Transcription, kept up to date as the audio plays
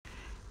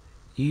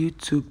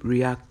YouTube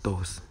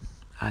reactors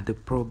are the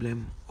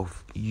problem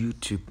of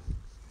YouTube.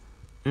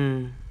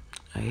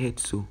 I hate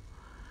so.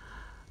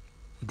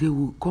 They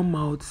will come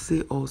out,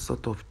 say all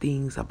sort of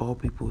things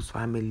about people's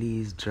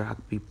families, drag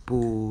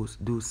people,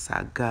 do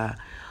saga,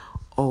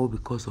 all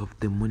because of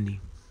the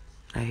money.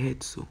 I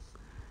hate so.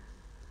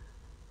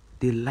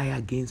 They lie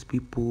against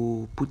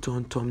people, put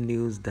on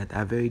thumbnails that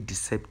are very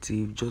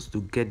deceptive just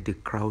to get the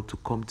crowd to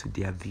come to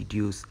their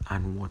videos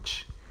and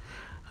watch.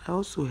 I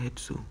also hate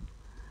so.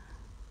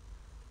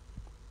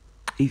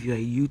 If you're a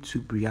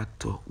YouTube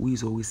reactor who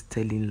is always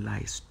telling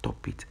lies,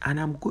 stop it. And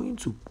I'm going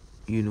to,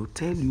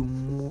 tell you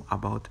more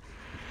about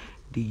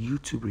the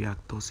YouTube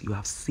reactors you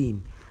have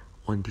seen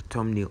on the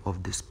thumbnail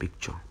of this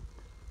picture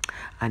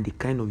and the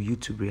kind of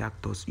YouTube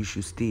reactors you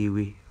should stay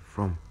away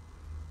from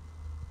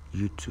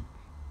YouTube.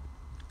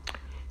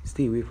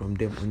 Stay away from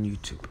them on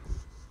YouTube.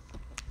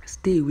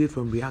 Stay away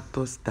from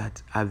reactors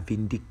that are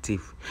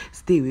vindictive.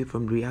 Stay away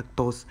from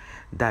reactors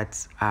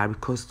that are,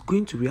 because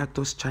going to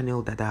reactors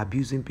channel that are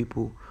abusing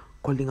people,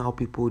 calling out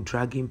people,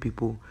 dragging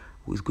people,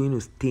 who is going to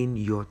stain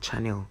your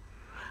channel.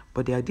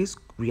 But there are these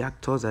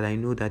reactors that I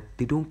know that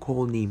they don't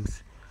call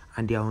names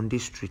and they are on the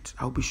street.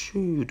 I'll be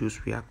showing you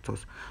those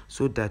reactors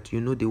so that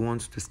you know the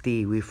ones to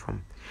stay away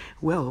from.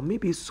 Well,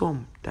 maybe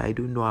some that I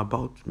don't know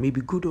about,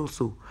 maybe good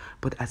also.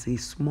 But as a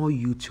small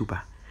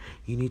YouTuber,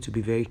 you need to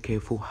be very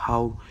careful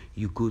how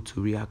you go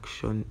to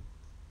reaction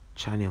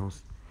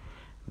channels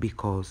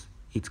because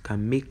it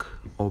can make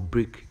or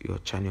break your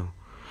channel.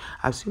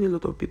 I've seen a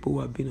lot of people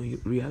who have been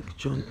on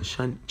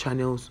reaction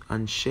channels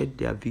and shared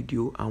their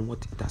video and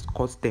what it has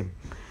cost them.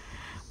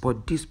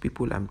 But these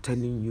people, I'm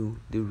telling you,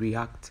 they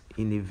react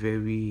in a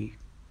very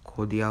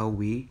cordial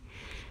way.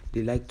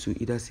 They like to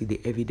either see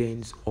the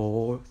evidence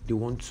or they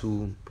want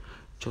to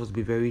just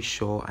be very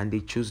sure and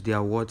they choose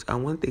their words.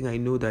 And one thing I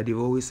know that they've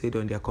always said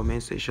on their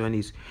comment section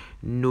is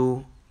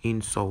no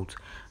insult.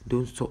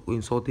 Don't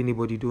insult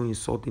anybody, don't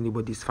insult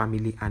anybody's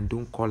family, and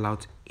don't call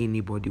out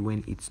anybody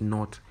when it's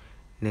not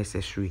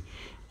necessary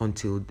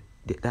until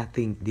that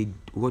thing,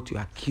 what you're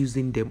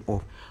accusing them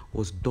of,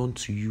 was done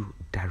to you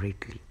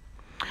directly.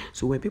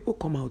 So when people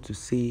come out to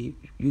say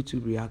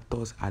YouTube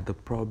reactors are the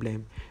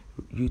problem,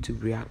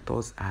 YouTube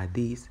reactors are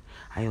this,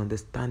 I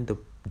understand the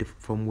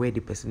from where the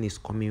person is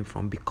coming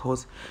from,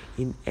 because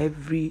in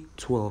every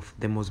 12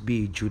 there must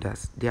be a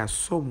Judas. There are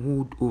some who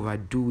would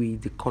overdo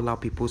it, they call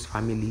out people's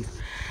families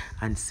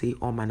and say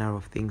all manner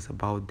of things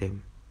about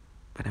them.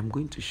 But I'm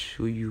going to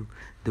show you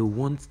the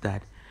ones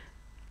that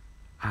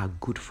are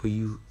good for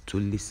you to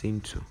listen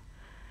to.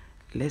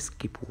 Let's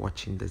keep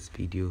watching this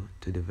video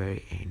to the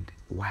very end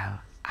while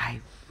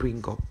I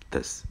bring up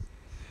this.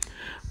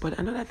 But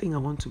another thing I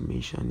want to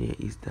mention here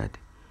is that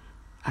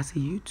as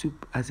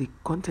a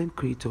content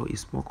creator, a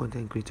small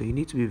content creator, you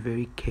need to be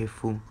very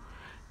careful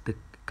the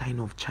kind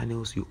of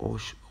channels you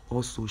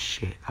also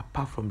share.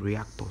 Apart from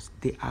reactors,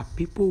 there are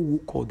people who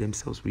call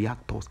themselves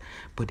reactors,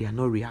 but they are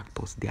not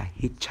reactors. They are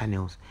hate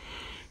channels.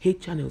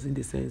 Hate channels in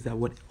the sense that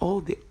what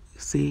all they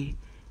say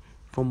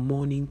from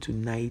morning to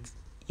night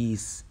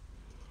is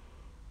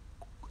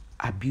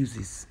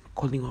abuses,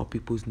 calling out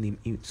people's name,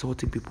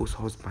 insulting people's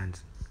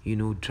husbands,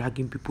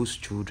 dragging people's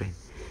children.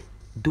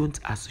 Don't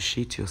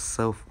associate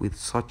yourself with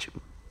such,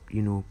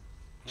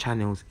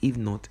 channels. If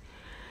not,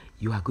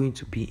 you are going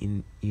to be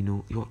in,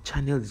 your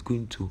channel is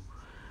going to,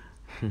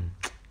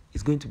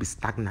 it's going to be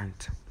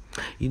stagnant.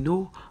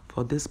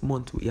 For this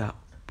month, we are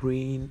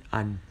praying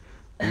and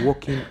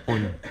working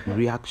on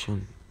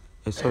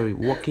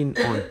working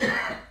on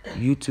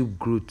YouTube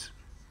growth.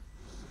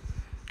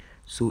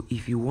 So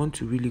if you want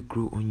to really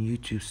grow on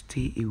YouTube,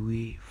 stay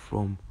away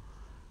from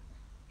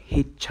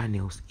hate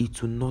channels.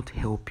 It will not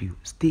help you.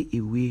 Stay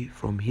away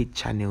from hate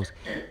channels.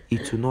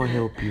 It will not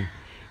help you.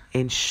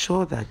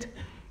 Ensure that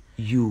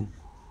you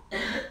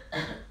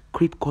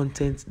create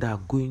content that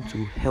are going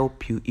to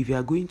help you. If you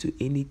are going to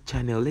any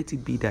channel, let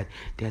it be that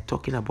they are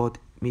talking about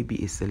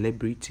maybe a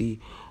celebrity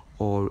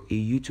or a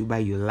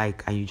YouTuber you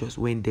like and you just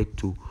went there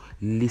to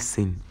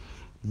listen.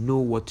 Know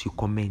what you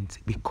comment,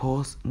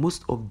 because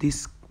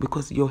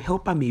because your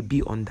helper may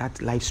be on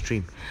that live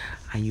stream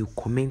and you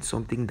comment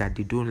something that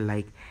they don't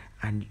like,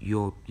 and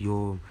your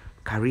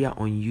career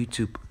on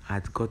YouTube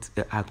had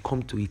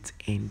come to its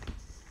end.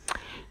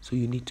 So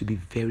you need to be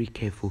very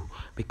careful,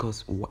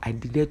 because I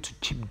needed to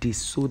chip this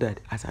so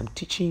that as I'm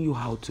teaching you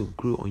how to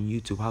grow on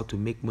YouTube, how to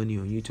make money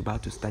on YouTube, how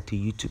to start a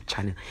YouTube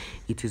channel,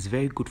 it is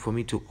very good for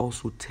me to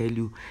also tell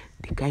you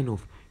the kind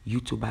of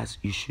YouTubers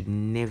you should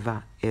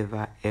never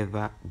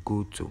ever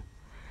go to.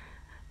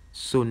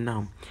 So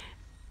now,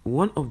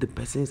 one of the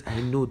persons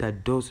I know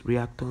that does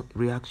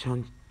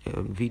reaction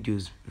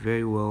videos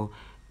very well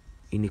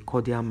in a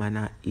cordial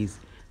manner is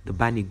the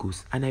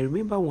Banigos. And I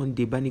remember one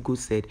day Banigos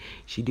said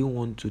she didn't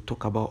want to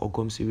talk about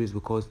Ogom series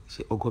because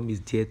Ogom is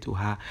dear to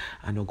her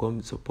and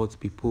Ogom supports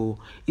people.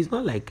 It's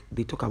not like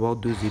they talk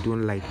about those they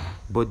don't like,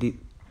 but they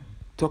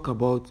talk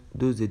about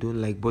those they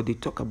don't like, but they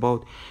talk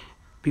about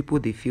people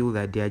they feel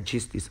that their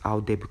gist is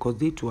out there, because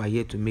they too are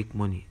here to make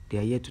money. They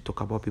are here to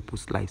talk about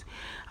people's lives.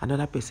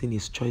 Another person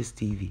is Choice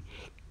TV.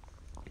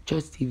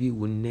 Church TV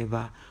will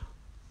never,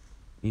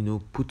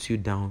 put you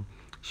down.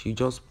 She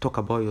just talk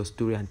about your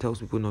story and tells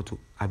people not to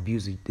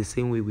abuse it. The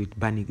same way with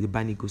the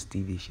Barney Ghost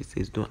TV. She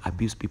says don't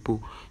abuse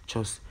people,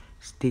 just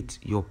state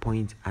your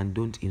point and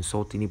don't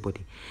insult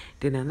anybody.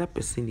 Then another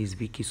person is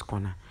Vicky's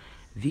Corner.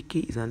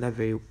 Vicky is another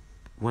very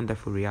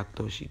wonderful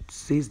reactor. She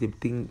says the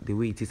thing the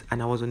way it is.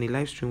 And I was on a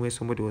live stream where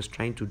somebody was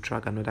trying to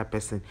drag another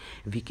person.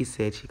 Vicky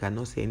said she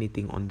cannot say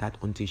anything on that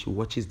until she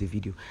watches the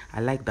video.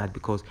 I like that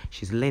because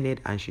she's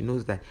learned and she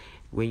knows that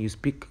when you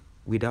speak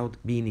without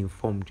being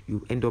informed,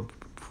 you end up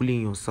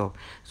fooling yourself.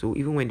 So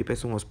even when the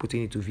person was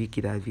putting it to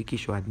Vicky that Vicky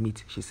should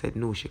admit, she said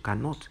no, she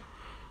cannot.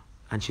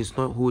 And she's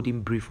not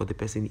holding brief for the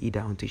person either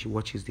until she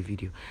watches the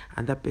video.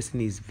 And that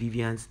person is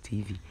Vivian's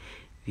TV.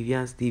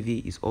 Vivian's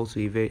TV is also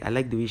I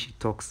like the way she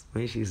talks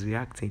when she's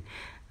reacting.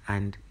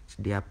 And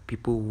there are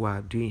people who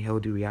are doing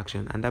healthy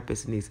reaction. And that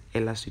person is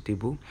Ella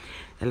Suitable.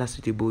 Ella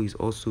Suitable is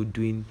also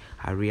doing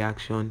her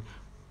reaction.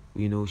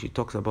 She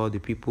talks about the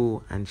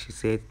people and she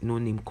said no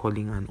name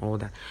calling and all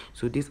that.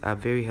 So these are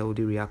very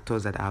healthy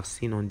reactors that I've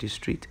seen on the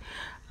street,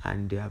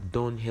 and they have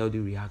done healthy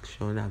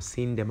reaction. I've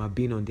seen them, I've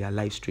been on their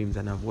live streams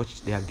and I've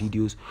watched their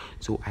videos,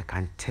 so I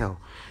can tell.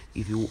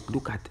 If you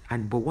look at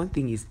but one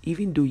thing is,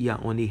 even though you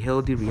are on a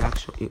healthy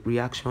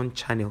reaction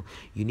channel,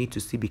 you need to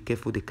still be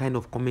careful the kind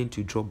of comment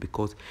you drop,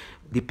 because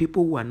the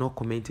people who are not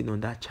commenting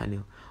on that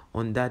channel,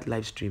 on that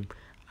live stream,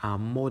 are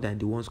more than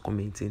the ones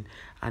commenting,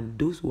 and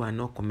those who are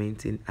not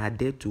commenting are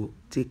there to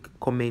take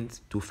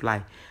comments to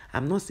fly.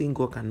 I'm not saying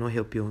God cannot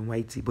help you on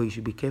YT, but you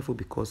should be careful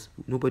because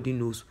nobody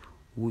knows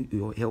who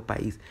your helper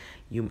is.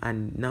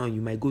 And now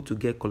you might go to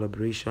get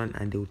collaboration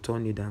and they'll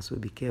turn you down, so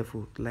be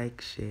careful. Like,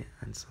 share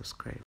and subscribe.